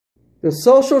The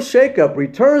social shakeup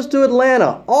returns to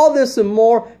Atlanta. All this and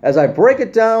more as I break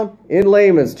it down in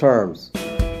layman's terms.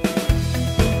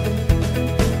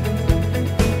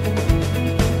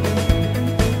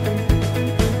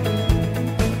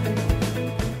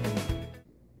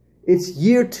 It's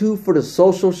year 2 for the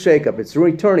social shakeup. It's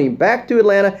returning back to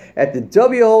Atlanta at the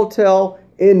W Hotel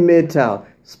in Midtown.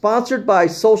 Sponsored by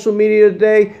Social Media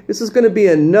Today, this is going to be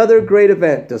another great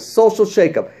event, the social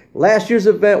shakeup. Last year's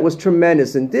event was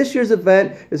tremendous, and this year's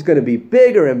event is going to be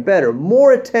bigger and better.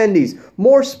 More attendees,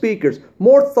 more speakers,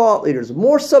 more thought leaders,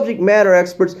 more subject matter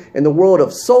experts in the world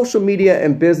of social media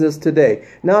and business today.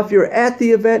 Now, if you're at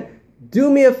the event, do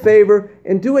me a favor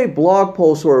and do a blog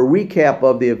post or a recap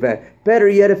of the event. Better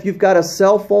yet, if you've got a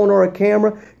cell phone or a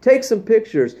camera, take some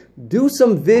pictures, do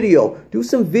some video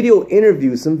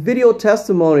interviews, some video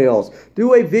testimonials,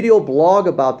 do a video blog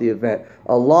about the event.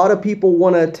 A lot of people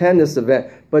want to attend this event,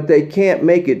 but they can't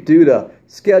make it due to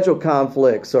schedule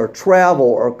conflicts or travel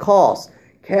or costs.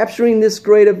 Capturing this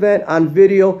great event on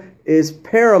video is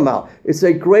paramount. It's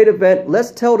a great event.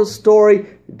 Let's tell the story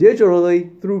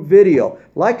digitally through video.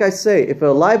 Like I say, if a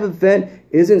live event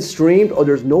isn't streamed or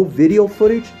there's no video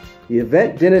footage, the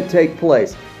event didn't take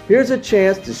place. Here's a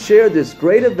chance to share this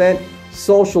great event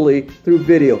socially through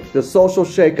video, the social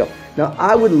shakeup. Now,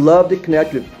 I would love to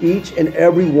connect with each and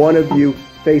every one of you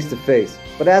face to face,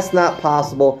 but that's not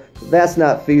possible. That's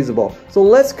not feasible. So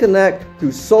let's connect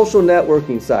through social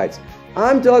networking sites.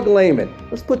 I'm Doug Lehman.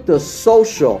 Let's put the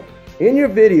social in your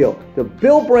video to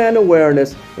build brand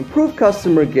awareness, improve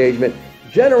customer engagement,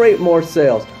 generate more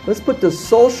sales. Let's put the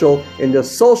social in the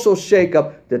social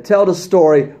shakeup to tell the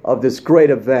story of this great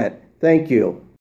event. Thank you.